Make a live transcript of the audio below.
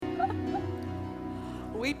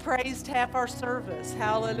We praised half our service.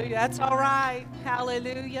 Hallelujah. That's all right.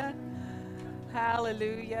 Hallelujah.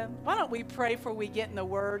 Hallelujah. Why don't we pray before we get in the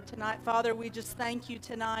Word tonight? Father, we just thank you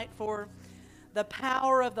tonight for the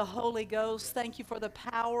power of the Holy Ghost. Thank you for the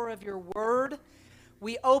power of your Word.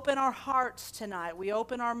 We open our hearts tonight. We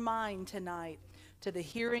open our mind tonight to the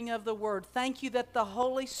hearing of the Word. Thank you that the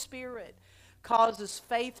Holy Spirit causes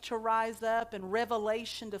faith to rise up and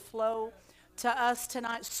revelation to flow to us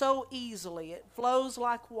tonight so easily. It flows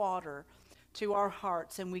like water to our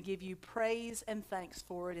hearts, and we give you praise and thanks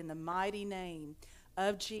for it in the mighty name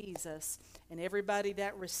of Jesus. And everybody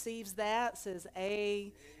that receives that says,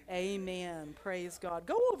 Amen. Praise God.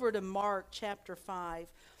 Go over to Mark chapter 5.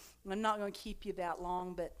 I'm not going to keep you that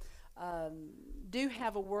long, but do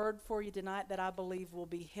have a word for you tonight that I believe will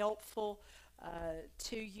be helpful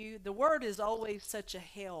to you. The word is always such a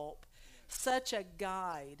help, such a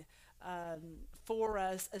guide for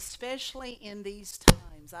us, especially in these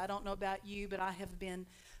times. I don't know about you, but I have been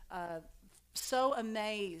so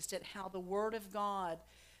amazed at how the Word of God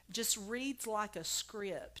just reads like a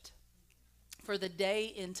script for the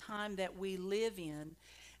day and time that we live in.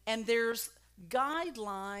 And there's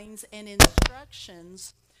guidelines and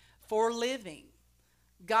instructions for living.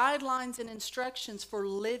 Guidelines and instructions for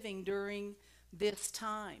living during this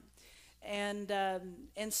time. And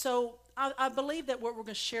so I believe that what we're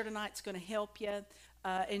going to share tonight is going to help you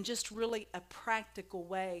in just really a practical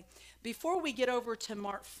way. Before we get over to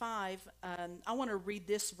Mark 5, I want to read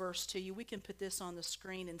this verse to you. We can put this on the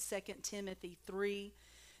screen in 2 Timothy 3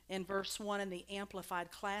 in verse 1 in the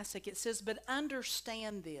Amplified Classic. It says, "But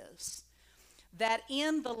understand this, that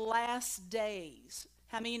in the last days,"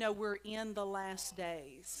 how many know we're in the last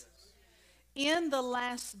days? In the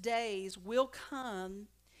last days will come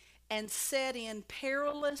and set in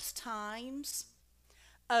perilous times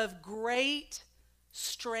of great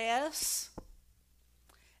stress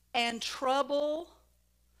and trouble,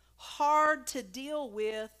 hard to deal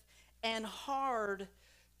with and hard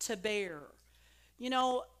to bear. You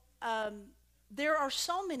know, there are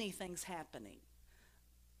so many things happening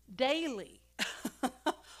daily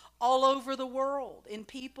all over the world in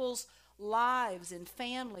people's lives, in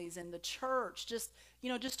families, in the church, just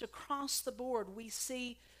across the board. We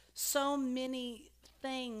see so many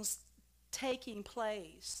things taking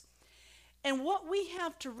place. And what we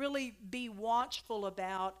have to really be watchful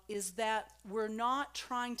about is that we're not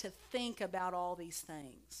trying to think about all these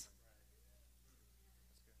things.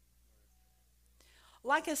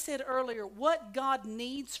 Like I said earlier, what God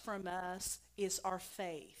needs from us is our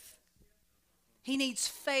faith. He needs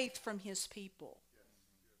faith from his people.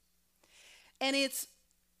 And it's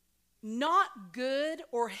not good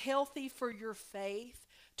or healthy for your faith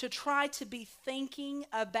to try to be thinking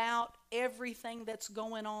about everything that's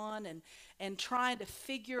going on and trying to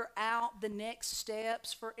figure out the next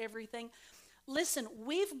steps for everything. Listen,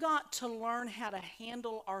 we've got to learn how to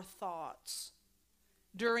handle our thoughts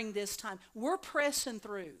during this time. We're pressing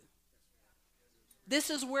through. This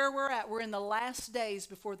is where we're at. We're in the last days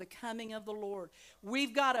before the coming of the Lord.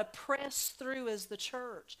 We've got to press through as the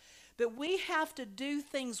church. But we have to do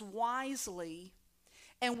things wisely,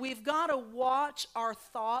 and we've got to watch our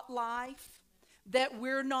thought life, that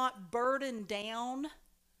we're not burdened down.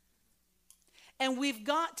 And we've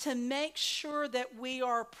got to make sure that we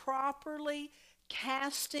are properly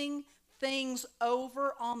casting things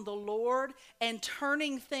over on the Lord and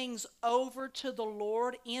turning things over to the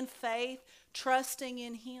Lord in faith, trusting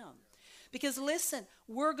in him. Because listen,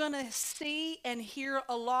 we're going to see and hear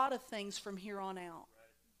a lot of things from here on out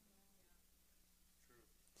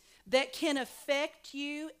that can affect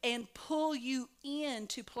you and pull you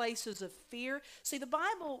into places of fear. See, the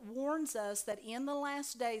Bible warns us that in the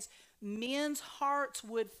last days, men's hearts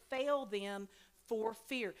would fail them for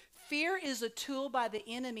fear. Fear is a tool by the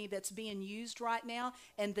enemy that's being used right now,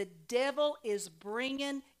 and the devil is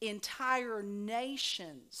bringing entire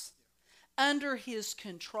nations under his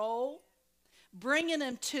control, bringing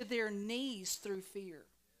them to their knees through fear.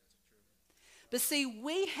 But see,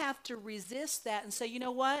 we have to resist that and say, you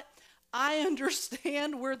know what? I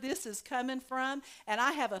understand where this is coming from, and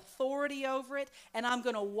I have authority over it, and I'm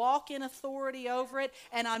going to walk in authority over it,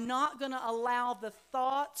 and I'm not going to allow the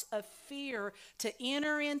thoughts of fear to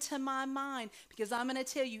enter into my mind, because I'm going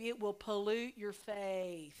to tell you, it will pollute your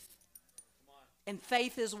faith. And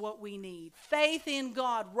faith is what we need. Faith in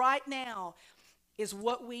God right now is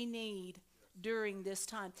what we need during this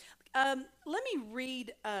time. Let me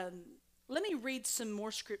read some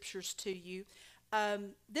more scriptures to you.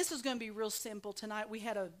 This is going to be real simple tonight. We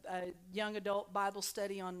had a young adult Bible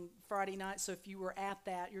study on Friday night, so if you were at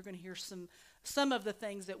that, you're going to hear some of the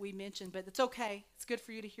things that we mentioned, but it's okay. It's good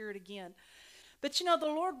for you to hear it again. But you know, the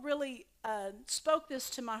Lord really spoke this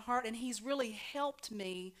to my heart, and He's really helped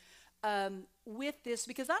me with this,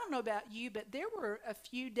 because I don't know about you, but there were a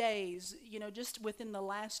few days, you know, just within the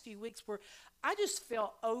last few weeks where I just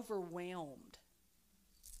felt overwhelmed.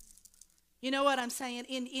 You know what I'm saying?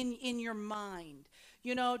 In your mind,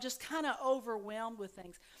 you know, just kind of overwhelmed with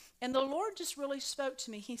things. And the Lord just really spoke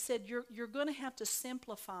to me. He said, you're going to have to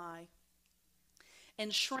simplify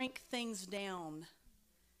and shrink things down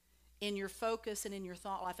in your focus and in your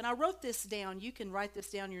thought life. And I wrote this down. You can write this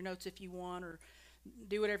down in your notes if you want, or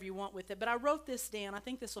do whatever you want with it. But I wrote this down. I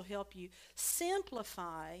think this will help you.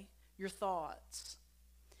 Simplify your thoughts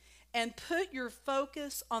and put your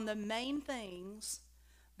focus on the main things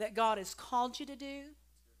that God has called you to do,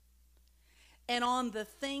 and on the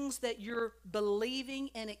things that you're believing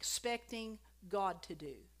and expecting God to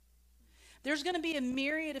do. There's going to be a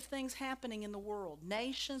myriad of things happening in the world.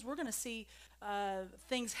 Nations, we're going to see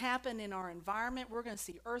things happen in our environment. We're going to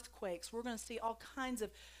see earthquakes. We're going to see all kinds of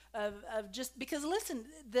just, because listen,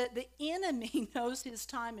 the enemy knows his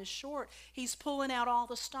time is short. He's pulling out all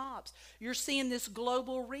the stops. You're seeing this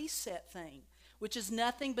global reset thing, which is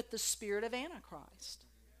nothing but the spirit of Antichrist.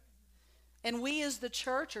 And we as the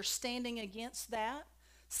church are standing against that,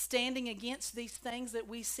 standing against these things that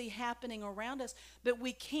we see happening around us. But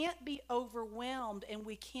we can't be overwhelmed, and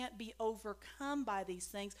we can't be overcome by these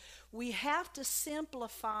things. We have to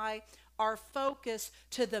simplify our focus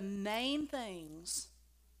to the main things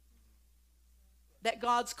that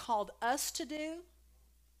God's called us to do,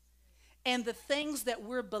 and the things that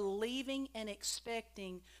we're believing and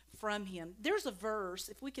expecting from Him. There's a verse,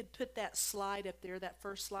 if we could put that slide up there, that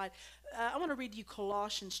first slide. I want to read you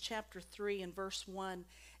Colossians chapter 3 and verse 1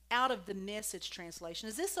 out of the Message translation.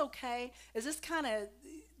 Is this okay? Is this kind of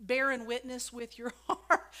bearing witness with your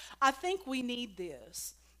heart? I think we need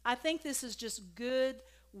this. I think this is just good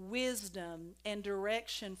wisdom and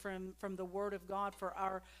direction from the Word of God for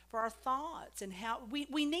our thoughts, and how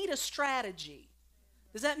we need a strategy.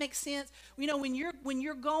 Does that make sense? You know, when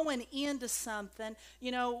you're going into something,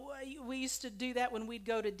 you know, we used to do that when we'd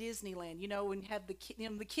go to Disneyland. You know, when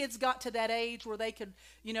the kids got to that age where they could,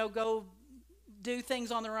 you know, go do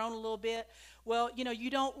things on their own a little bit. Well, you know, you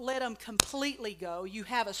don't let them completely go. You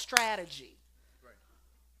have a strategy. Right.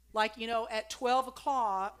 Like, you know, at 12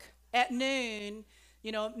 o'clock at noon,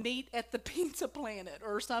 you know, meet at the Pizza Planet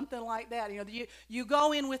or something like that. You know, you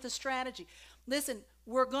go in with a strategy. Listen,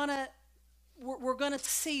 we're going to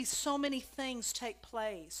see so many things take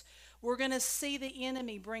place. We're going to see the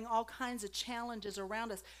enemy bring all kinds of challenges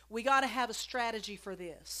around us. We got to have a strategy for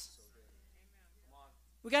this.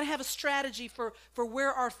 We got to have a strategy for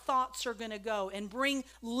where our thoughts are going to go, and bring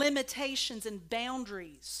limitations and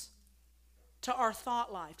boundaries to our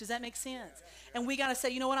thought life. Does that make sense? And we got to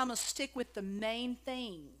say, you know what, I'm going to stick with the main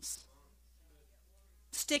things.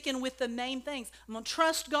 Sticking with the main things. I'm going to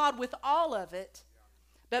trust God with all of it,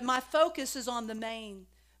 but my focus is on the main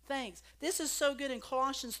things. This is so good in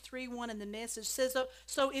Colossians 3:1 in the Message. It says,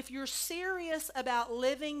 so if you're serious about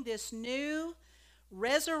living this new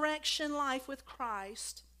resurrection life with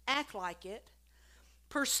Christ, act like it.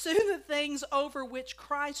 Pursue the things over which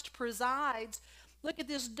Christ presides. Look at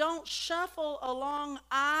this. Don't shuffle along,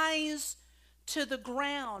 eyes to the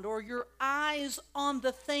ground, or your eyes on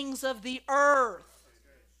the things of the earth.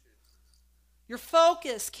 Your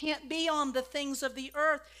focus can't be on the things of the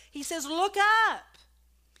earth. He says, look up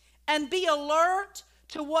and be alert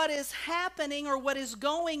to what is happening or what is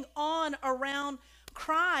going on around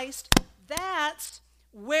Christ. That's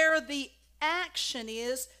where the action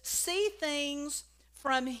is. See things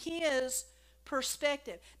from His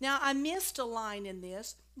perspective. Now, I missed a line in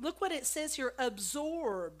this. Look what it says here,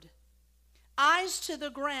 absorbed. Eyes to the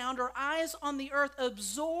ground, or eyes on the earth,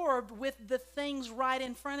 absorbed with the things right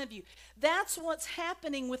in front of you. That's what's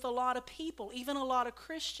happening with a lot of people, even a lot of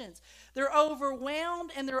Christians. They're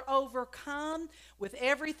overwhelmed and they're overcome with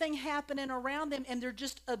everything happening around them, and they're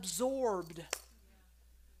just absorbed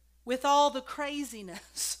with all the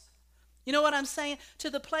craziness. You know what I'm saying?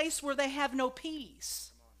 To the place where they have no peace.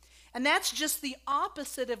 And that's just the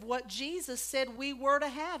opposite of what Jesus said we were to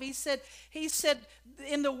have. He said,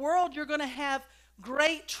 in the world you're going to have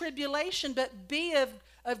great tribulation, but be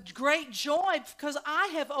of great joy, because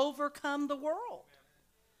I have overcome the world.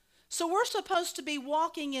 So we're supposed to be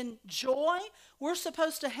walking in joy. We're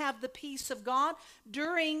supposed to have the peace of God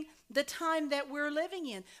during the time that we're living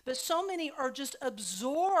in. But so many are just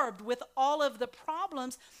absorbed with all of the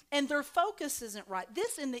problems, and their focus isn't right.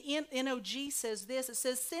 This in the NOG says this. It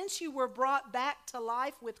says, since you were brought back to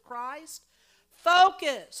life with Christ,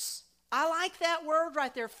 focus. I like that word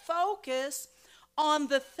right there. Focus on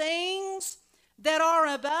the things that are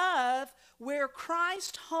above, where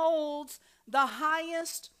Christ holds the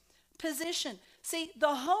highest position. See,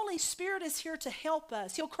 the Holy Spirit is here to help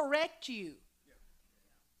us. He'll correct you.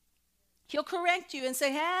 He'll correct you and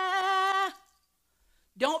say,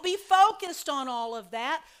 don't be focused on all of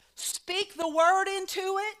that. Speak the word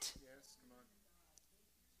into it.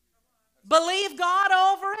 Believe God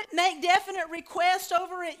over it. Make definite requests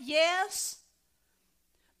over it, yes.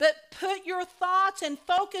 But put your thoughts and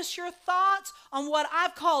focus your thoughts on what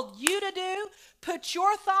I've called you to do. Put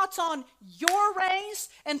your thoughts on your race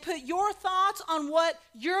and put your thoughts on what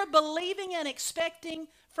you're believing and expecting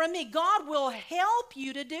from me. God will help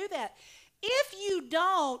you to do that. If you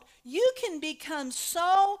don't, you can become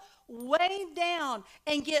so weighed down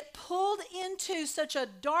and get pulled into such a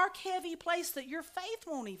dark, heavy place that your faith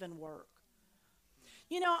won't even work.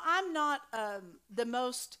 You know, I'm not the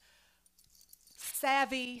most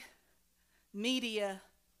savvy media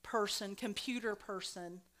person, computer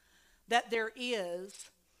person that there is.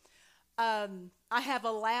 I have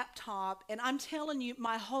a laptop, and I'm telling you,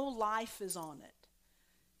 my whole life is on it.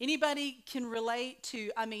 Anybody can relate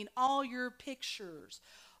to, all your pictures,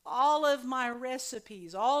 all of my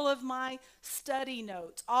recipes, all of my study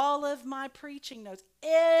notes, all of my preaching notes,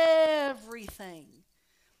 everything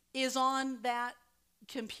is on that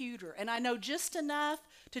computer. And I know just enough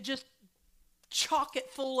to just chock it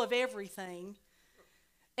full of everything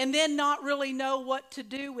and then not really know what to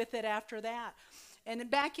do with it after that. And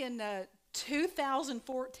back in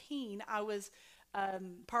 2014,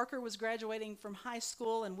 Parker was graduating from high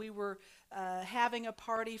school, and we were having a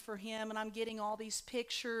party for him, and I'm getting all these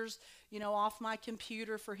pictures, off my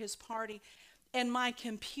computer for his party, and my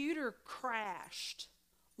computer crashed,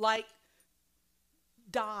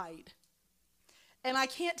 died. And I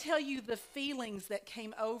can't tell you the feelings that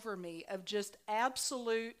came over me of just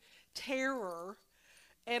absolute terror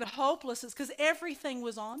and hopelessness, because everything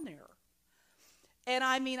was on there. And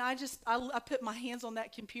I put my hands on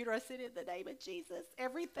that computer. I said, in the name of Jesus,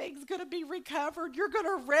 everything's going to be recovered. You're going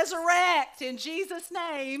to resurrect in Jesus'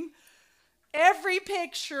 name. Every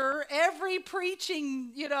picture, every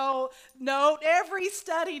preaching, note, every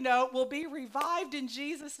study note will be revived in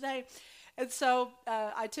Jesus' name. And so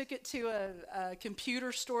I took it to a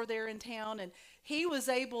computer store there in town, and he was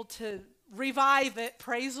able to revive it,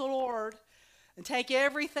 praise the Lord, and take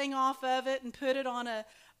everything off of it and put it on a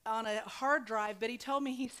hard drive. But he told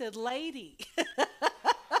me, he said, lady,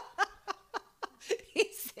 he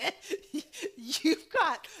said, you've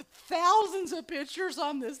got thousands of pictures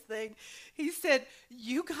on this thing. He said,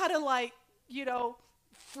 you got to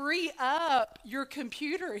free up your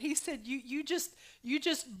computer. He said,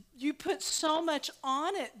 you put so much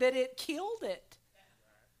on it that it killed it.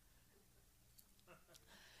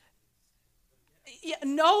 Yeah,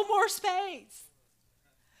 no more space.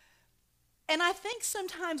 And I think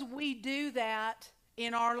sometimes we do that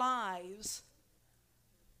in our lives.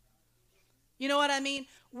 You know what I mean?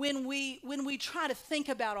 When we try to think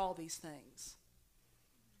about all these things.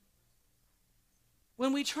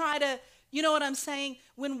 When we try to, you know what I'm saying?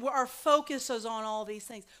 When our focus is on all these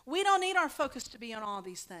things. We don't need our focus to be on all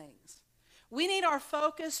these things. We need our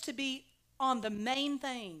focus to be on the main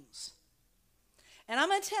things. And I'm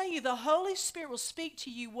going to tell you, the Holy Spirit will speak to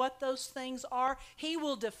you what those things are. He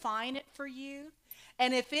will define it for you.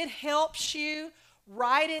 And if it helps you,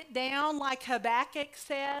 write it down like Habakkuk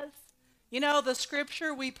says. The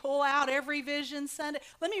scripture we pull out every Vision Sunday.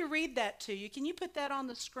 Let me read that to you. Can you put that on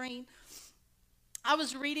the screen? I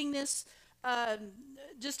was reading this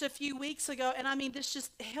just a few weeks ago, and this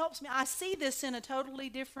just helps me. I see this in a totally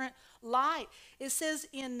different light. It says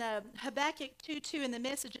in Habakkuk 2:2 in the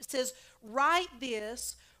Message, it says, write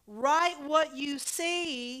what you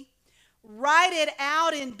see, write it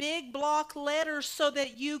out in big block letters so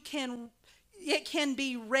that it can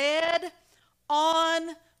be read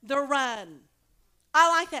on the run. I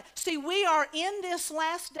like that. See, we are in this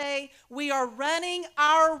last day, we are running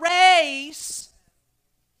our race.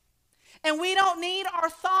 And we don't need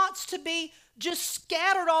our thoughts to be just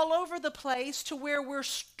scattered all over the place to where we're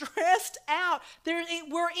stressed out.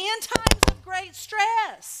 We're in times of great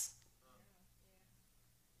stress.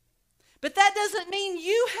 But that doesn't mean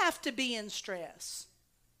you have to be in stress.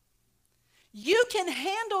 You can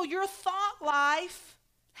handle your thought life,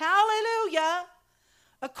 hallelujah,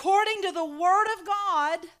 according to the Word of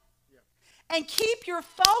God, and keep your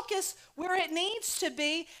focus where it needs to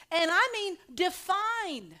be. And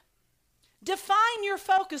define. Define your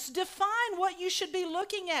focus. Define what you should be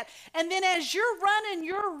looking at. And then as you're running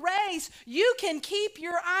your race, you can keep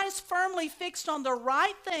your eyes firmly fixed on the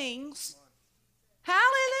right things.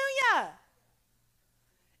 Hallelujah.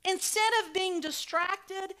 Instead of being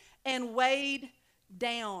distracted and weighed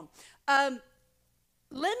down.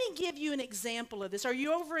 Let me give you an example of this. Are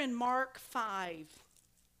you over in Mark 5?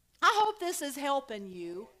 I hope this is helping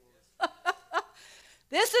you.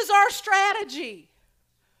 This is our strategy.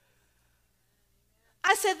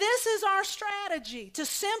 I said, this is our strategy to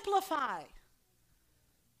simplify.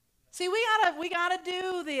 See, we gotta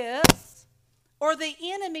do this, or the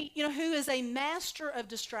enemy, who is a master of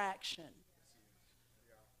distraction.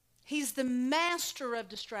 He's the master of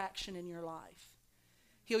distraction in your life.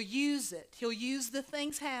 He'll use it. He'll use the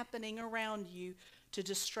things happening around you to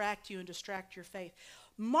distract you and distract your faith.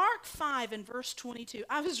 Mark 5 and verse 22.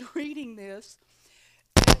 I was reading this.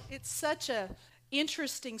 It's such a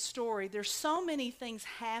interesting story. There's so many things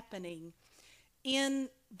happening in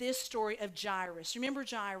this story of Jairus. Remember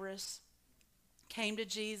Jairus came to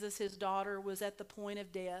Jesus. His daughter was at the point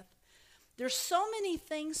of death. There's so many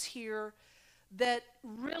things here that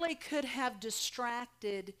really could have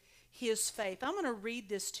distracted his faith. I'm going to read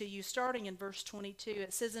this to you starting in verse 22.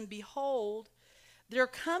 It says, "And behold, there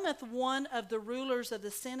cometh one of the rulers of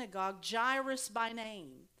the synagogue, Jairus by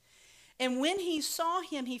name. And when he saw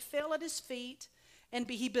him, he fell at his feet, and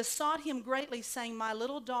he besought him greatly, saying, My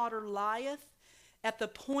little daughter lieth at the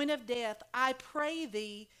point of death. I pray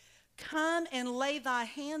thee, come and lay thy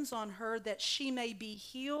hands on her, that she may be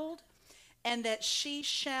healed, and that she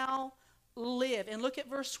shall live." And look at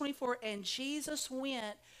verse 24. "And Jesus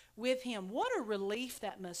went with him." What a relief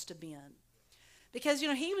that must have been. Because,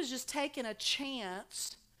 he was just taking a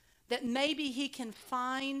chance that maybe he can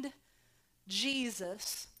find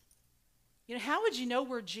Jesus. How would you know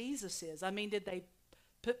where Jesus is? I mean, did they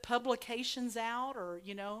put publications out, or,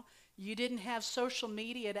 you didn't have social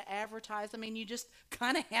media to advertise? I mean, you just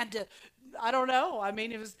kind of had to, I don't know. I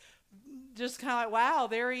mean, it was just kind of like, wow,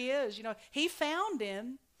 there he is. He found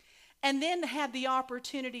him and then had the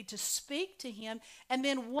opportunity to speak to him. And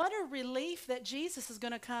then what a relief that Jesus is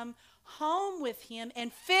going to come home with him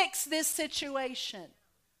and fix this situation.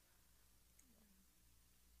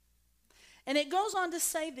 And it goes on to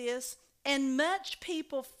say this, "And much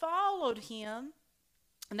people followed him,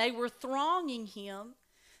 and they were thronging him."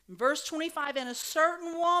 In verse 25, "And a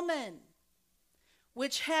certain woman,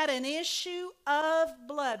 which had an issue of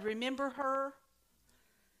blood," remember her?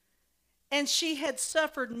 "And she had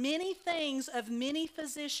suffered many things of many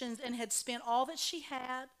physicians, and had spent all that she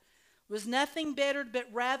had, was nothing bettered,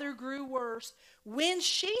 but rather grew worse. When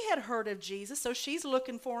she had heard of Jesus," so she's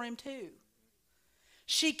looking for him too,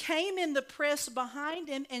 "she came in the press behind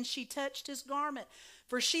him, and she touched his garment.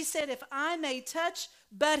 For she said, If I may touch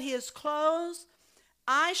but his clothes,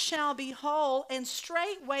 I shall be whole. And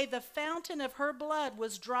straightway the fountain of her blood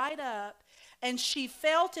was dried up, and she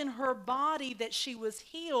felt in her body that she was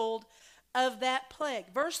healed of that plague."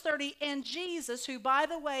 Verse 30, "And Jesus," who, by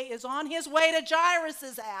the way, is on his way to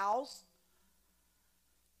Jairus' house,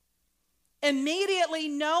 "immediately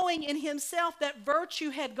knowing in himself that virtue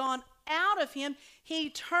had gone out of him, he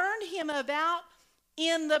turned him about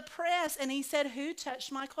in the press, and he said, Who touched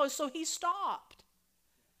my clothes?" So he stopped.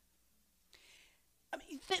 I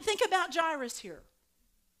mean, think about Jairus here.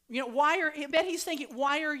 I bet he's thinking,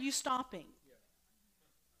 why are you stopping?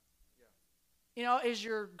 Is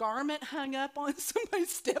your garment hung up on somebody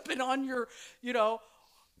stepping on your,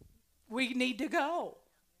 we need to go.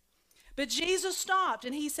 But Jesus stopped,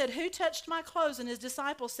 and he said, "Who touched my clothes?" And his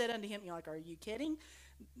disciples said unto him, "Are you kidding?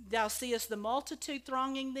 Thou seest the multitude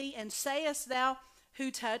thronging thee, and sayest thou, Who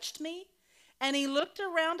touched me?" And he looked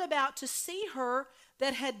around about to see her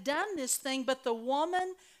that had done this thing. But the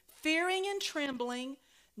woman, fearing and trembling,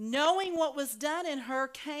 knowing what was done in her,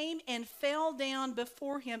 came and fell down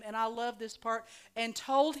before him. And I love this part. "And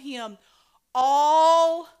told him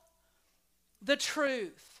all the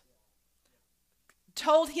truth."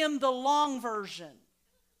 Told him the long version.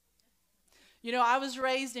 I was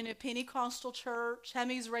raised in a Pentecostal church. How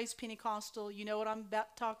many's raised Pentecostal? You know what I'm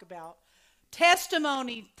about to talk about.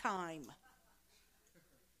 Testimony time.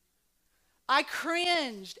 I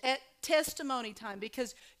cringed at testimony time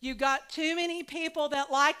because you got too many people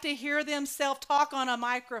that like to hear themselves talk on a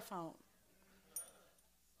microphone.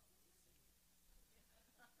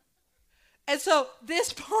 And so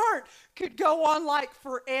this part could go on like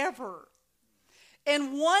forever.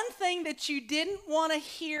 And one thing that you didn't want to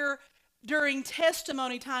hear during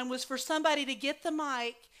testimony time was for somebody to get the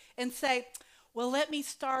mic and say, "Well, let me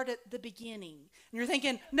start at the beginning." And you're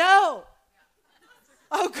thinking, no.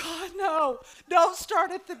 Oh God, no. Don't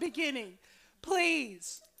start at the beginning.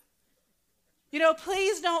 Please.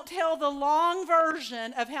 Please don't tell the long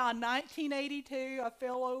version of how in 1982 I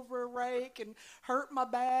fell over a rake and hurt my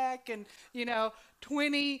back and,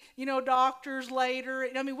 20, doctors later.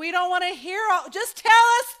 I mean, we don't want to hear just tell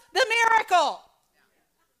us the miracle.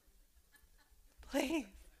 Please.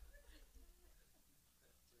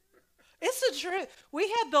 It's the truth. We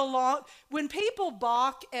had the long, when people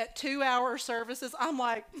balk at 2-hour services, I'm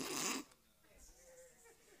like,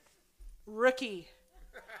 rookie.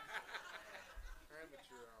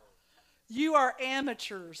 You are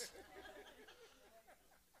amateurs.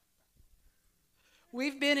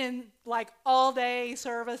 We've been in like all day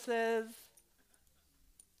services,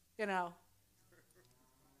 you know.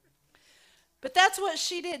 But that's what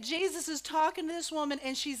she did. Jesus is talking to this woman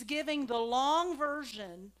and she's giving the long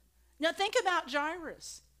version. Now think about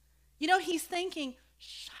Jairus. You know, he's thinking,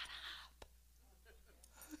 shut up.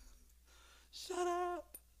 Shut up.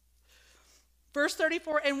 Verse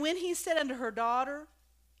 34, and when he said unto her, daughter,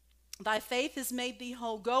 thy faith has made thee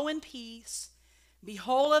whole. Go in peace. Be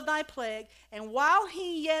whole of thy plague. And while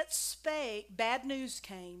he yet spake, bad news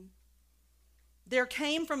came. There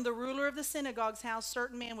came from the ruler of the synagogue's house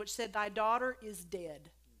certain man which said, thy daughter is dead.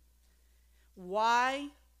 Why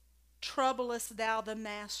troublest thou the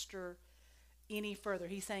master any further?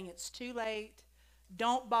 He's saying it's too late.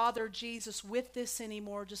 Don't bother Jesus with this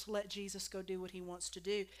anymore. Just let Jesus go do what he wants to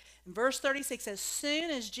do. And verse 36, as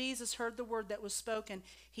soon as Jesus heard the word that was spoken,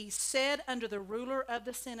 he said unto the ruler of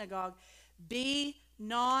the synagogue, be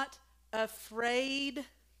not afraid,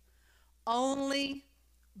 only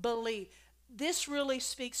believe. This really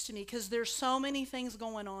speaks to me because there's so many things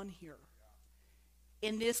going on here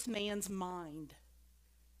in this man's mind.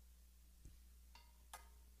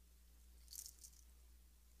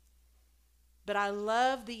 But I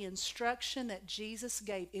love the instruction that Jesus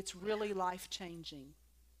gave. It's really life-changing.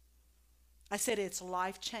 I said it's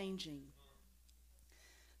life-changing.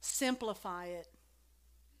 Simplify it.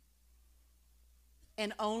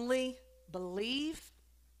 And only believe.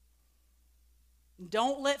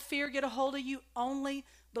 Don't let fear get a hold of you. Only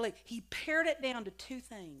believe. He pared it down to 2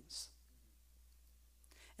 things.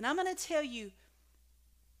 And I'm going to tell you,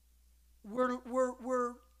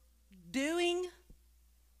 we're doing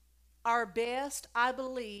our best, I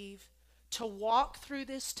believe, to walk through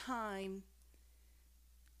this time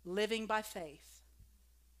living by faith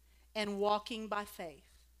and walking by faith.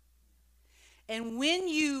 And when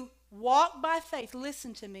you walk by faith,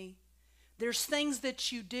 listen to me, there's things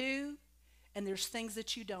that you do and there's things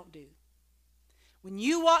that you don't do. When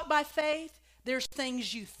you walk by faith, there's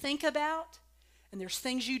things you think about and there's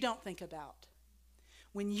things you don't think about.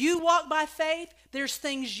 When you walk by faith, there's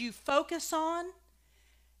things you focus on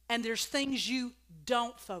and there's things you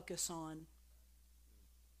don't focus on.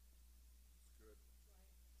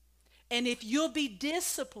 And if you'll be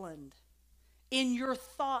disciplined in your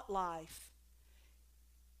thought life,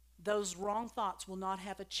 those wrong thoughts will not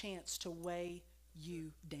have a chance to weigh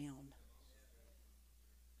you down.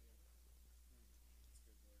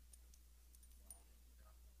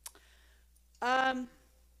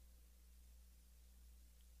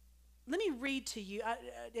 Let me read to you.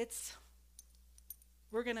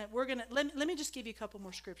 Let me just give you a couple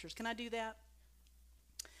more scriptures. Can I do that?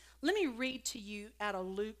 Let me read to you out of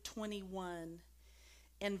Luke 21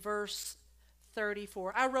 and verse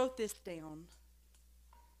 34. I wrote this down.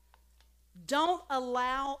 Don't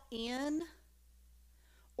allow in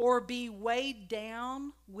or be weighed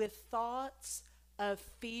down with thoughts of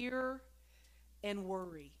fear and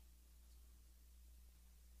worry.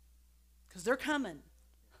 Because they're coming.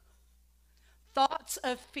 Thoughts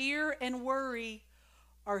of fear and worry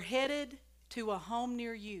are headed to a home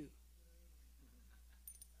near you.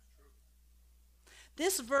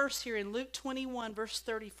 This verse here in Luke 21, verse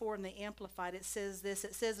 34 in the Amplified, it says this.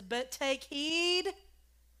 It says, but take heed.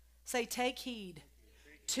 Say, take heed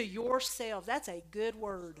to yourself. That's a good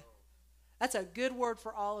word. That's a good word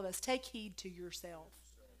for all of us. Take heed to yourself.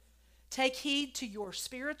 Take heed to your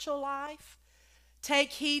spiritual life.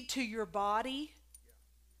 Take heed to your body.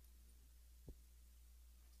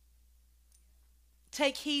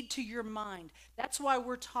 Take heed to your mind. That's why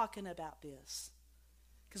we're talking about this.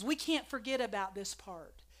 Because we can't forget about this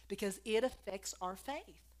part because it affects our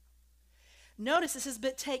faith. Notice it says,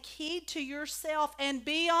 but take heed to yourself and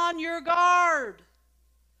be on your guard,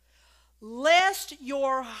 lest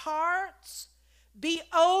your hearts be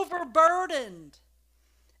overburdened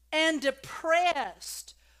and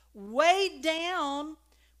depressed, weighed down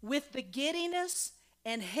with the giddiness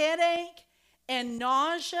and headache and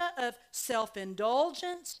nausea of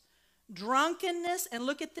self-indulgence, drunkenness, and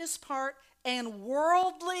look at this part, and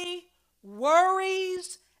worldly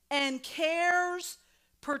worries and cares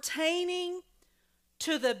pertaining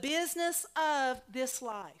to the business of this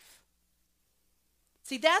life.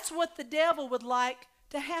 See, that's what the devil would like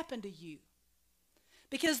to happen to you.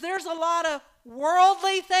 Because there's a lot of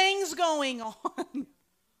worldly things going on.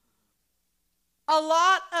 A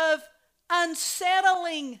lot of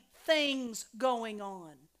unsettling things going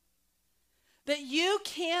on. That you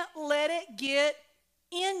can't let it get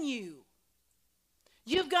in you.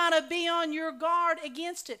 You've got to be on your guard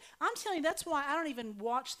against it. I'm telling you, that's why I don't even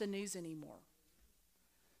watch the news anymore.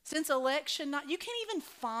 Since election night, you can't even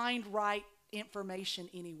find right information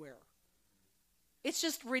anywhere. It's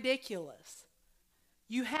just ridiculous.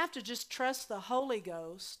 You have to just trust the Holy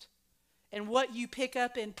Ghost and what you pick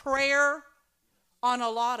up in prayer on a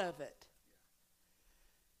lot of it.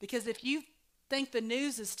 Because if you think the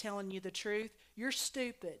news is telling you the truth, you're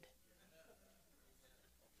stupid.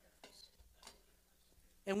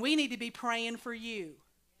 And we need to be praying for you.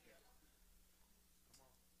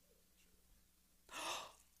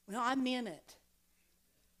 Well, I meant it.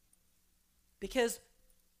 Because,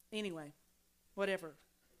 anyway, whatever.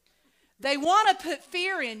 They want to put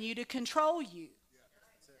fear in you to control you.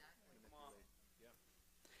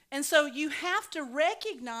 And so you have to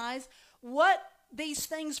recognize what these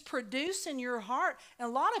things produce in your heart. And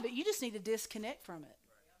a lot of it, you just need to disconnect from it.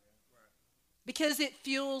 Because it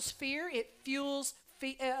fuels fear. It fuels,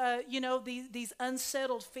 these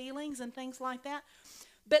unsettled feelings and things like that.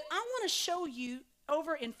 But I want to show you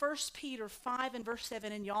over in 1 Peter 5 and verse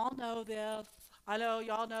 7. And y'all know this. I know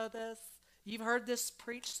y'all know this. You've heard this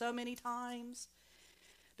preached so many times.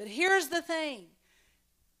 But here's the thing.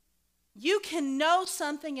 You can know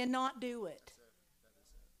something and not do it.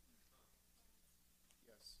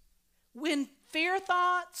 When fear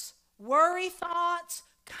thoughts, worry thoughts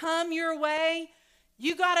come your way,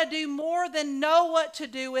 you got to do more than know what to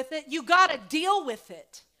do with it. You got to deal with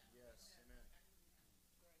it.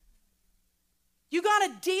 You got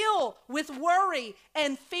to deal with worry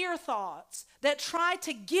and fear thoughts that try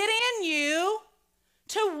to get in you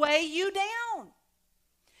to weigh you down.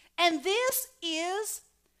 And this is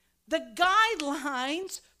the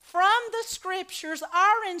guidelines from the scriptures,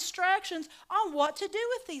 our instructions on what to do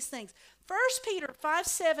with these things. 1 Peter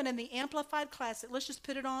 5:7 in the Amplified Classic, let's just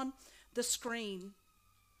put it on the screen.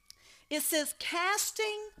 It says,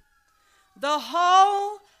 casting the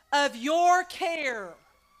whole of your care,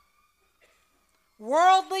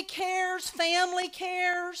 worldly cares, family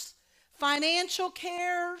cares, financial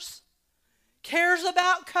cares, cares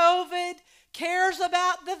about COVID, cares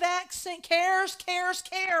about the vaccine, cares.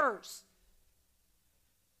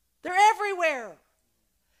 They're everywhere.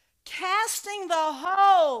 Casting the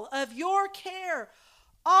whole of your care,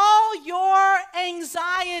 all your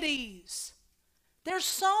anxieties. There's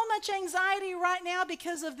so much anxiety right now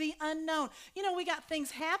because of the unknown. You know, we got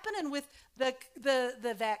things happening with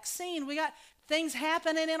the vaccine. We got things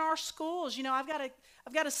happening in our schools. You know, I've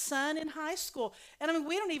got a son in high school, and I mean,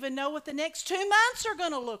 we don't even know what the next 2 months are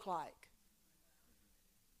going to look like.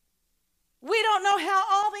 We don't know how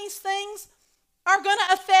all these things are going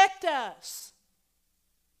to affect us,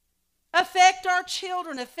 affect our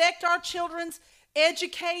children, affect our children's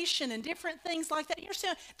education and different things like that. You're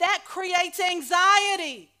saying that creates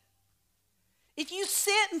anxiety. If you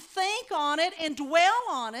sit and think on it and dwell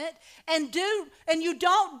on it and you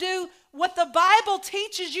don't do what the Bible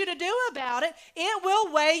teaches you to do about it, it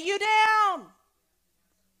will weigh you down.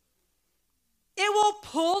 It will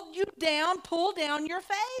pull down your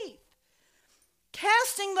faith.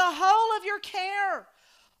 Casting the whole of your care,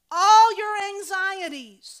 all your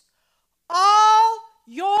anxieties, all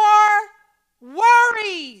your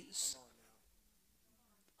worries.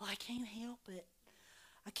 Well, I can't help it.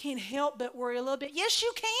 I can't help but worry a little bit. Yes,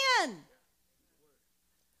 you can.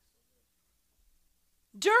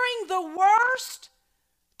 During the worst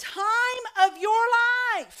time of your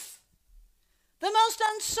life, the most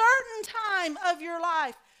uncertain time of your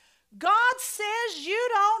life, God says you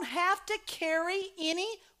don't have to carry any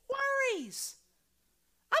worries.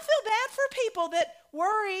 I feel bad for people that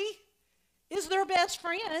worry is their best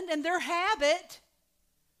friend and their habit.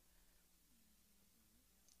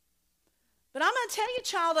 But I'm going to tell you,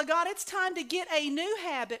 child of God, it's time to get a new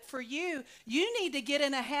habit for you. You need to get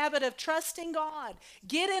in a habit of trusting God.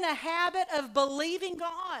 Get in a habit of believing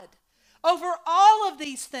God over all of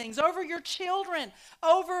these things, over your children,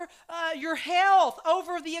 over your health,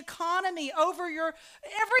 over the economy, over your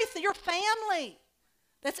everything, your family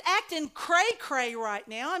that's acting cray-cray right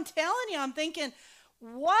now. I'm telling you, I'm thinking,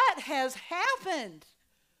 what has happened?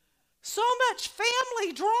 So much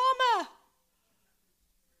family drama.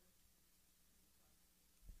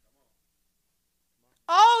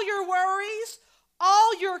 All your worries,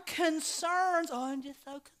 all your concerns. Oh, I'm just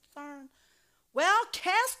so concerned. Well,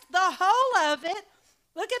 cast the whole of it.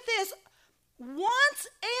 Look at this. Once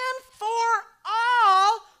and for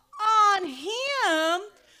all on Him,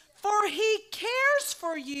 for He cares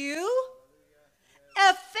for you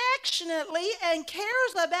affectionately and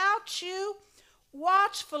cares about you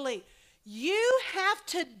watchfully. You have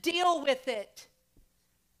to deal with it.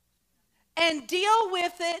 And deal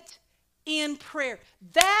with it in prayer.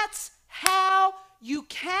 That's how you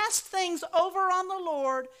cast things over on the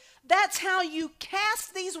Lord. That's how you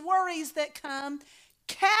cast these worries that come,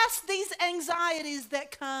 cast these anxieties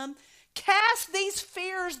that come, cast these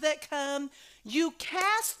fears that come. You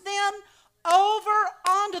cast them over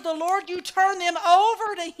onto the Lord. You turn them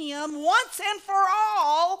over to Him once and for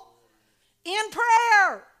all in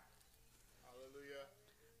prayer. Hallelujah.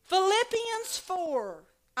 Philippians 4.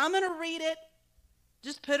 I'm going to read it.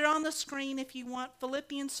 Just put it on the screen if you want.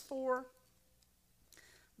 Philippians 4,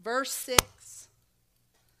 verse 6.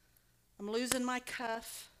 I'm losing my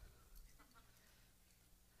cuff.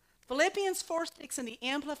 Philippians 4:6 in the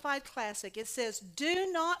Amplified Classic, it says, "Do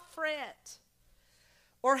not fret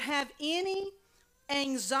or have any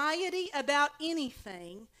anxiety about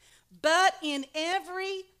anything, but in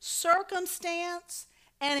every circumstance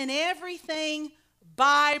and in everything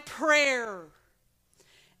by prayer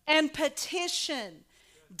and petition,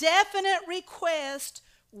 definite request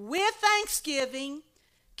with thanksgiving,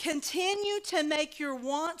 continue to make your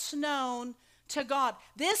wants known to God."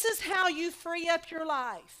 This is how you free up your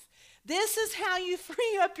life. This is how you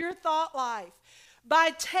free up your thought life. By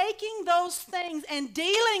taking those things and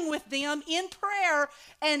dealing with them in prayer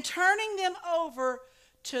and turning them over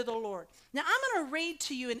to the Lord. Now I'm going to read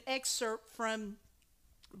to you an excerpt from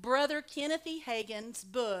Brother Kenneth E. Hagin's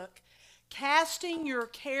book, Casting Your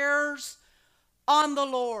Cares on the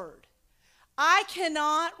Lord. I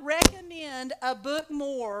cannot recommend a book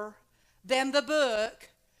more than the book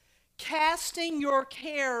Casting Your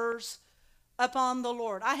Cares upon the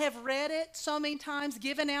Lord. I have read it so many times,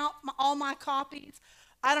 given out all my copies.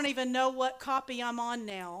 I don't even know what copy I'm on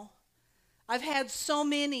now. I've had so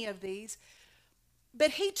many of these.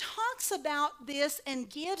 But he talks about this and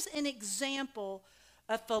gives an example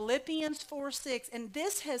of Philippians 4:6, and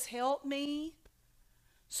this has helped me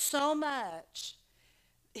so much.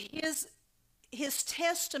 His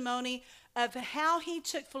testimony of how he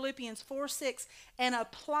took Philippians 4:6 and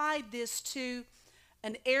applied this to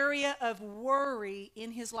an area of worry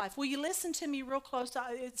in his life. Will you listen to me real close?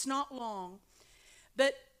 It's not long.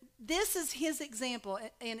 But this is his example,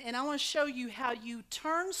 and I want to show you how you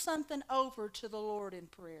turn something over to the Lord in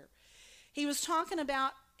prayer. He was talking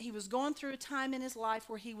about, he was going through a time in his life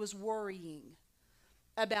where he was worrying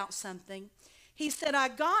about something. He said, "I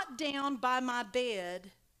got down by my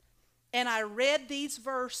bed and I read these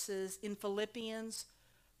verses in Philippians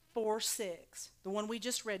 4:6, the one we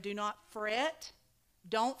just read. Do not fret.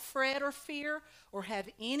 Don't fret or fear or have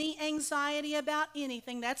any anxiety about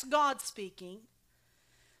anything." That's God speaking.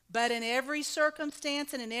 "But in every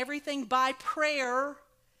circumstance and in everything by prayer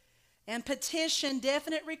and petition,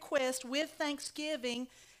 definite request with thanksgiving,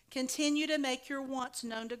 continue to make your wants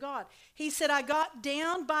known to God." He said, "I got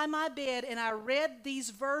down by my bed and I read these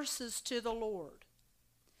verses to the Lord.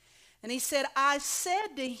 And he said, I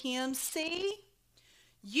said to him, see,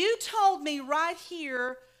 you told me right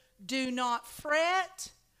here, do not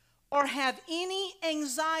fret or have any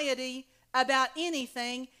anxiety about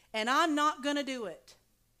anything, and I'm not going to do it.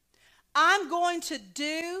 I'm going to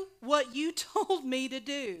do what you told me to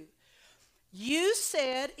do. You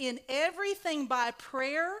said in everything by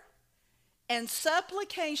prayer and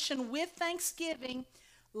supplication with thanksgiving,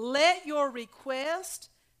 let your request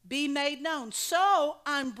be made known. So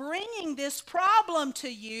I'm bringing this problem to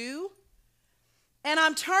you, and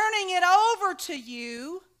I'm turning it over to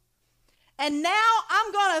you, and now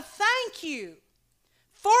I'm going to thank you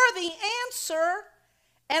for the answer,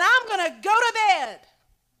 and I'm going to go to bed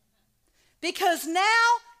because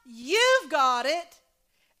now you've got it,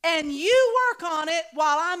 and you work on it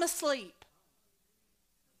while I'm asleep."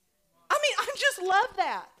 I mean, I just love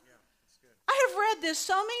that. I have read this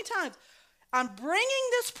so many times. I'm bringing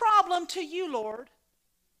this problem to you, Lord.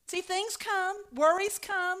 See, things come, worries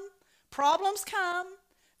come, problems come,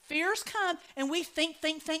 fears come, and we think,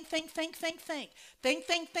 thinking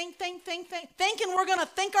we're going to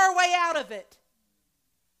think our way out of it.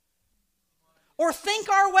 Or think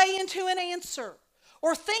our way into an answer.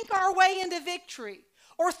 Or think our way into victory.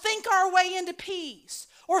 Or think our way into peace.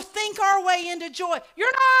 Or think our way into joy.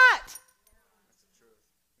 You're not.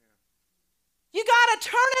 You got to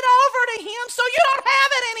turn it over to him so you don't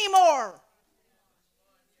have it anymore.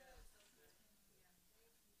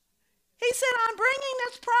 He said, I'm bringing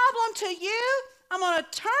this problem to you. I'm going to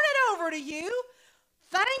turn it over to you.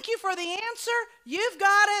 Thank you for the answer. You've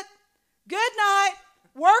got it. Good night.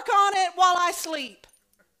 Work on it while I sleep.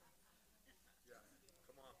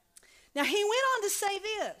 Now, he went on to say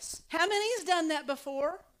this. How many's done that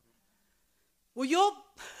before? Well,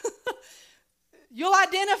 you'll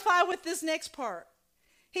identify with this next part.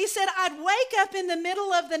 He said, I'd wake up in the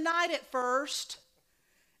middle of the night at first,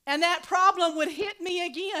 and that problem would hit me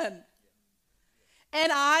again.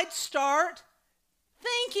 And I'd start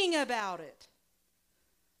thinking about it.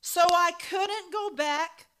 So I couldn't go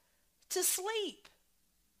back to sleep.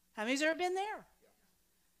 How many's ever been there?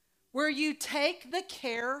 Where you take the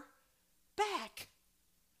care back.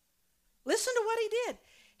 Listen to what he did.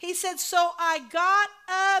 He said, so I got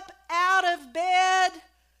up out of bed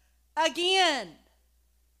again.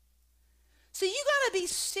 So you got to be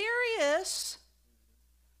serious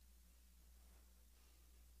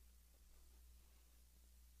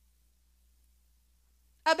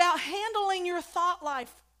about handling your thought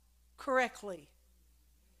life correctly.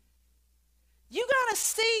 You got to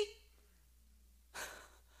see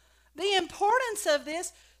the importance of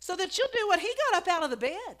this so that you'll do what he got up out of the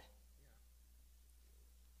bed.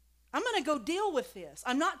 I'm going to go deal with this.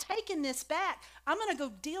 I'm not taking this back. I'm going to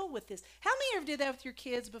go deal with this. How many of you did that with your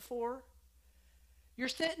kids before? You're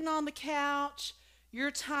sitting on the couch.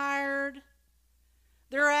 You're tired.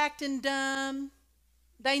 They're acting dumb.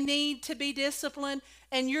 They need to be disciplined.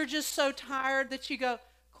 And you're just so tired that you go,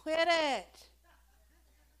 quit it.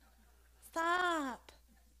 Stop.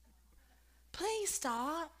 Please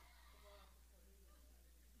stop.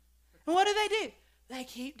 And what do? They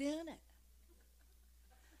keep doing it.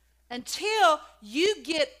 Until you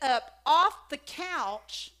get up off the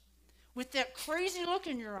couch with that crazy look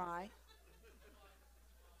in your eye.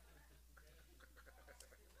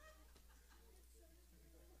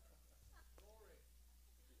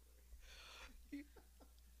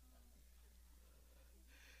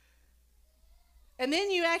 And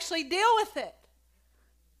then you actually deal with it.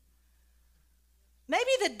 Maybe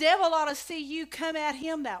the devil ought to see you come at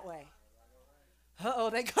him that way.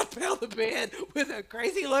 Uh-oh, they got up out of the bed with a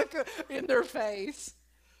crazy look in their face.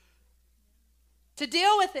 To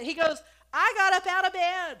deal with it, he goes, I got up out of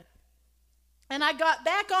bed. And I got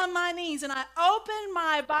back on my knees and I opened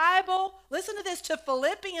my Bible, listen to this, to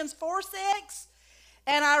Philippians 4:6.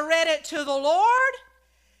 And I read it to the Lord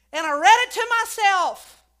and I read it to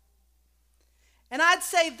myself. And I'd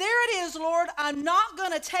say, there it is, Lord, I'm not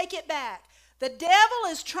going to take it back. The devil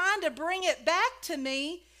is trying to bring it back to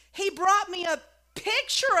me. He brought me a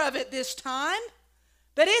picture of it this time,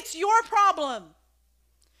 but it's your problem.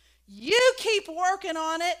 You keep working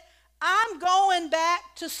on it. I'm going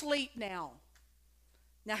back to sleep now.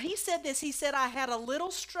 Now, he said this. He said, I had a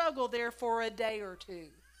little struggle there for a day or two.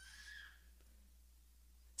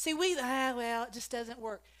 See, well, it just doesn't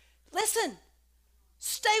work. Listen,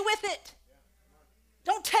 stay with it.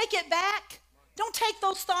 Don't take it back. Don't take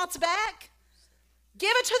those thoughts back. Give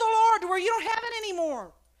it to the Lord where you don't have it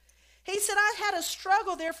anymore. He said, I had a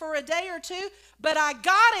struggle there for a day or two, but I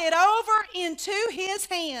got it over into his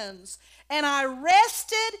hands. And I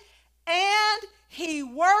rested, and he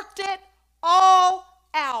worked it all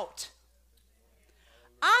out.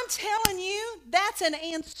 I'm telling you, that's an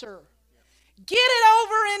answer. Get it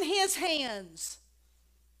over in his hands.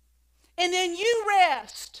 And then you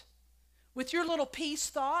rest with your little peace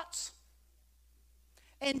thoughts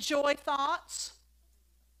and joy thoughts.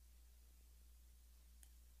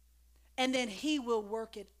 And then he will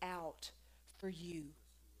work it out for you.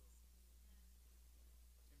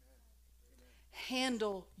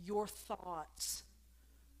 Handle your thoughts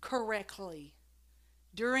correctly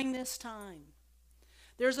during this time.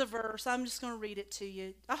 There's a verse, I'm just going to read it to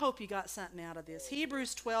you. I hope you got something out of this.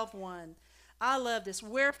 Hebrews 12:1. I love this.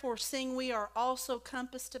 Wherefore, seeing we are also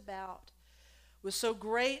compassed about with so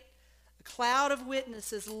great a cloud of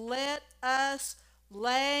witnesses, let us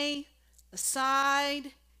lay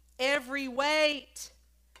aside every weight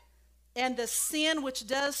and the sin which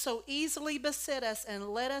does so easily beset us, and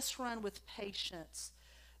let us run with patience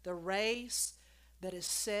the race that is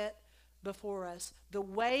set before us. The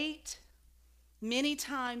weight, many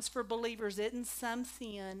times for believers, isn't some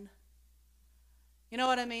sin. You know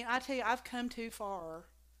what I mean? I tell you, I've come too far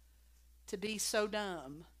to be so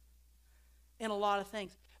dumb in a lot of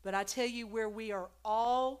things. But I tell you, where we are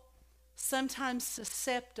all sometimes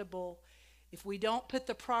susceptible, if we don't put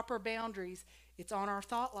the proper boundaries, it's on our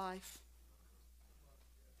thought life.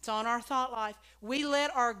 It's on our thought life. We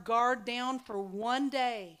let our guard down for one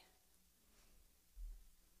day.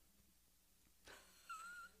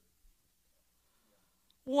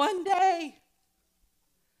 One day.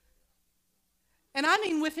 And I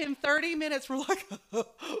mean, within 30 minutes, we're like,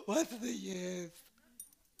 what's the use?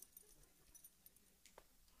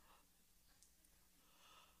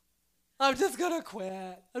 I'm just going to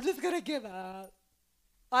quit. I'm just going to give up.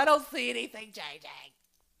 I don't see anything changing.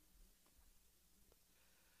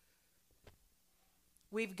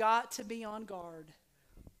 We've got to be on guard.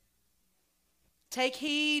 Take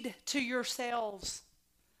heed to yourselves.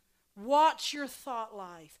 Watch your thought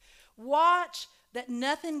life. Watch that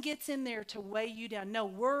nothing gets in there to weigh you down. No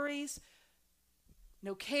worries,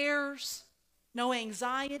 no cares, no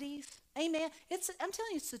anxieties. Amen. I'm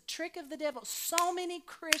telling you, it's the trick of the devil. So many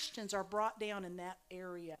Christians are brought down in that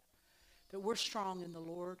area. But we're strong in the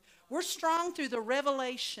Lord. We're strong through the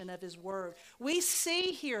revelation of His Word. We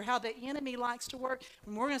see here how the enemy likes to work.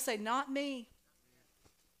 And we're going to say, not me.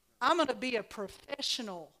 I'm going to be a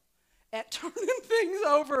professional at turning things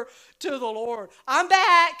over to the Lord. I'm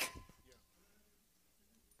back.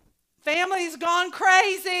 Family's gone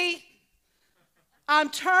crazy. I'm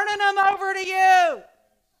turning them over to you.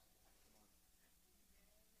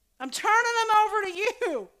 I'm turning them over to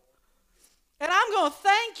you. And I'm going to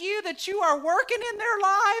thank you that you are working in their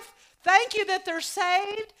life. Thank you that they're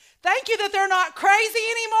saved. Thank you that they're not crazy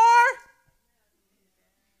anymore.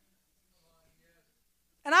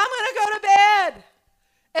 And I'm going to go to bed.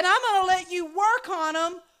 And I'm going to let you work on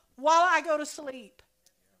them while I go to sleep.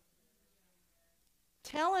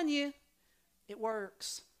 Telling you, it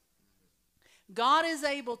works. God is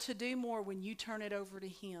able to do more when you turn it over to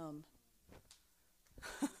Him.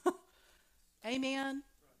 Amen.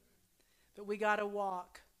 But we got to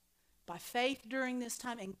walk by faith during this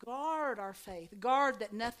time and guard our faith. Guard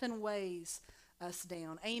that nothing weighs us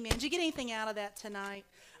down. Amen. Did you get anything out of that tonight?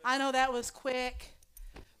 I know that was quick,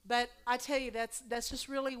 but I tell you, that's just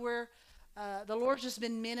really where the Lord's just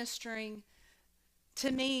been ministering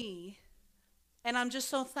to me, and I'm just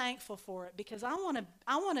so thankful for it because I want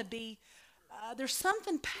to be. There's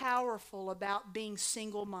something powerful about being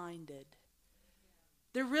single-minded.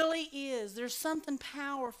 There really is. There's something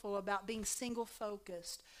powerful about being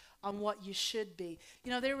single-focused on what you should be.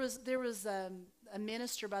 You know, there was a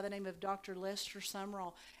minister by the name of Dr. Lester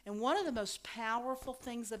Sumrall, and one of the most powerful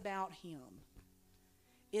things about him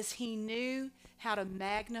is he knew how to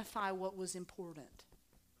magnify what was important.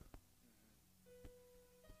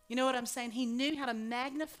 You know what I'm saying? He knew how to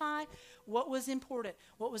magnify what was important.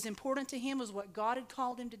 What was important to him was what God had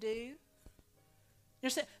called him to do.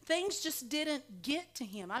 Things just didn't get to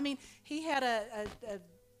him. I mean, he had a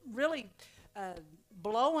really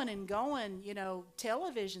blowing and going,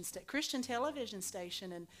 Christian television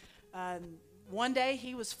station. And one day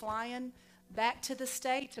he was flying back to the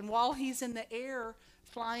States, and while he's in the air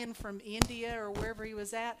flying from India or wherever he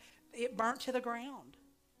was at, it burnt to the ground.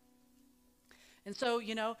 And so,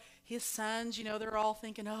 his sons, they're all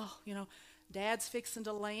thinking, Dad's fixing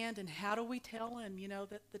to land, and how do we tell him,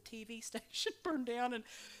 that the TV station burned down? And,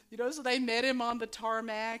 so they met him on the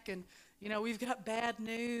tarmac, and, we've got bad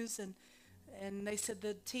news. And they said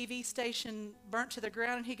the TV station burnt to the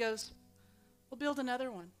ground, and he goes, we'll build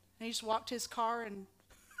another one. And he just walked to his car and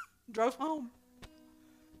drove home.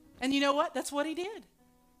 And you know what? That's what he did.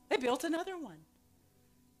 They built another one.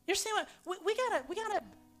 You're saying what? We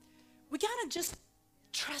gotta just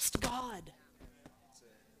trust God.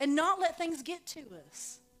 And not let things get to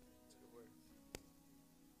us.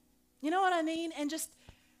 You know what I mean? And just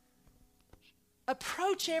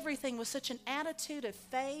approach everything with such an attitude of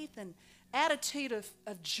faith and attitude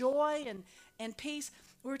of joy and peace.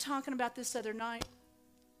 We were talking about this other night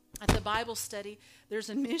at the Bible study. There's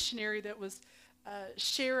a missionary that was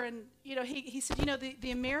sharing, he said,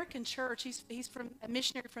 the American church, he's from a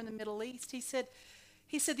missionary from the Middle East. He said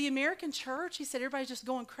the American church, he said, everybody's just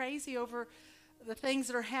going crazy over the things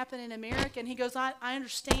that are happening in America. And he goes, I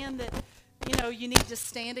understand that, you need to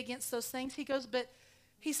stand against those things. He goes, but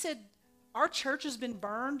he said, our church has been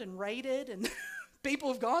burned and raided and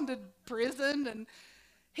people have gone to prison. And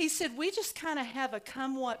he said, we just kind of have a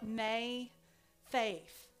come what may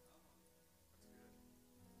faith.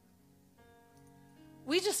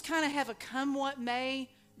 We just kind of have a come what may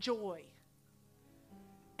joy.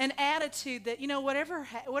 An attitude that,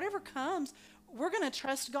 whatever comes, we're going to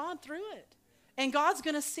trust God through it. And God's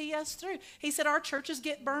going to see us through. He said our churches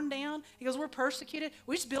get burned down. He goes, we're persecuted.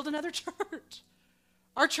 We just build another church.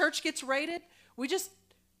 Our church gets raided. We just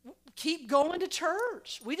keep going to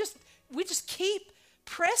church. We just keep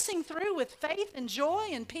pressing through with faith and joy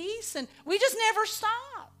and peace. And we just never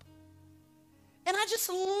stop. And I just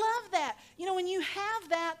love that. When you have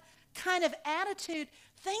that kind of attitude,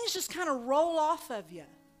 things just kind of roll off of you.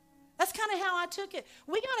 That's kind of how I took it.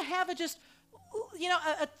 We got to have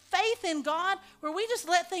a faith in God where we just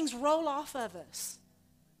let things roll off of us.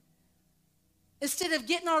 Instead of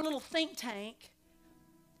getting our little think tank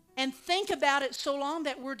and think about it so long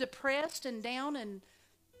that we're depressed and down and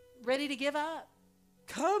ready to give up.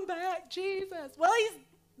 Come back, Jesus. Well,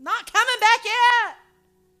 not coming back yet.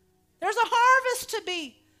 There's a harvest to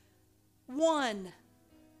be won.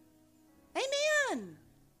 Amen.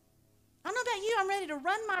 I don't know about you. I'm ready to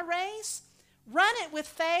run my race, run it with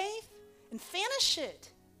faith, and finish it.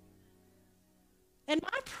 And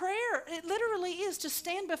my prayer, it literally is to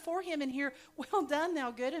stand before him and hear, well done,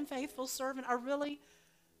 thou good and faithful servant.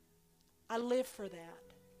 I live for that.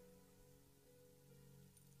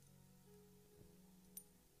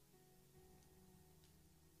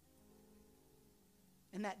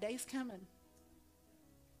 And that day's coming.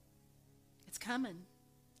 It's coming.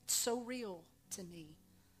 It's so real to me.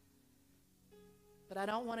 But I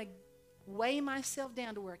don't want to weigh myself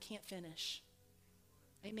down to where I can't finish.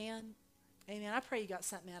 Amen. Amen. I pray you got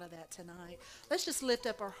something out of that tonight. Let's just lift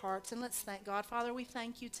up our hearts and let's thank God. Father, we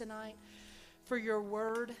thank you tonight for your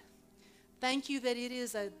word. Thank you that it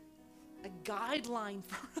is a guideline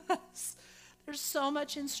for us. There's so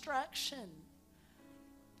much instruction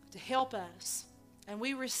to help us. And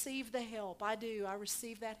we receive the help. I do. I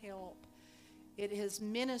receive that help. It has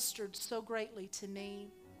ministered so greatly to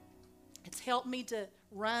me. It's helped me to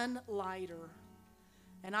run lighter.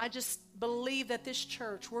 And I just believe that this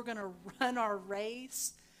church, we're going to run our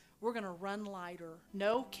race. We're going to run lighter.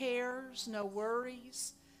 No cares, no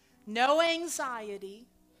worries, no anxiety,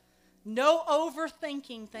 no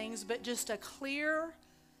overthinking things, but just a clear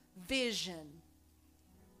vision,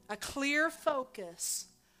 a clear focus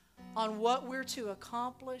on what we're to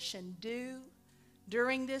accomplish and do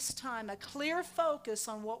during this time, a clear focus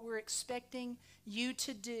on what we're expecting you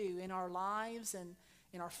to do in our lives and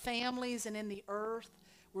in our families and in the earth.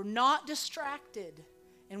 We're not distracted,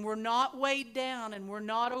 and we're not weighed down, and we're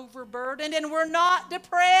not overburdened, and we're not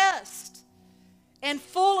depressed and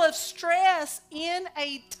full of stress in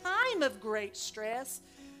a time of great stress.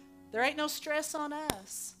 There ain't no stress on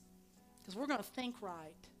us because we're going to think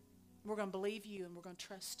right. We're going to believe you, and we're going to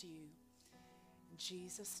trust you. In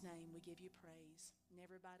Jesus' name, we give you praise. And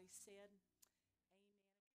everybody said...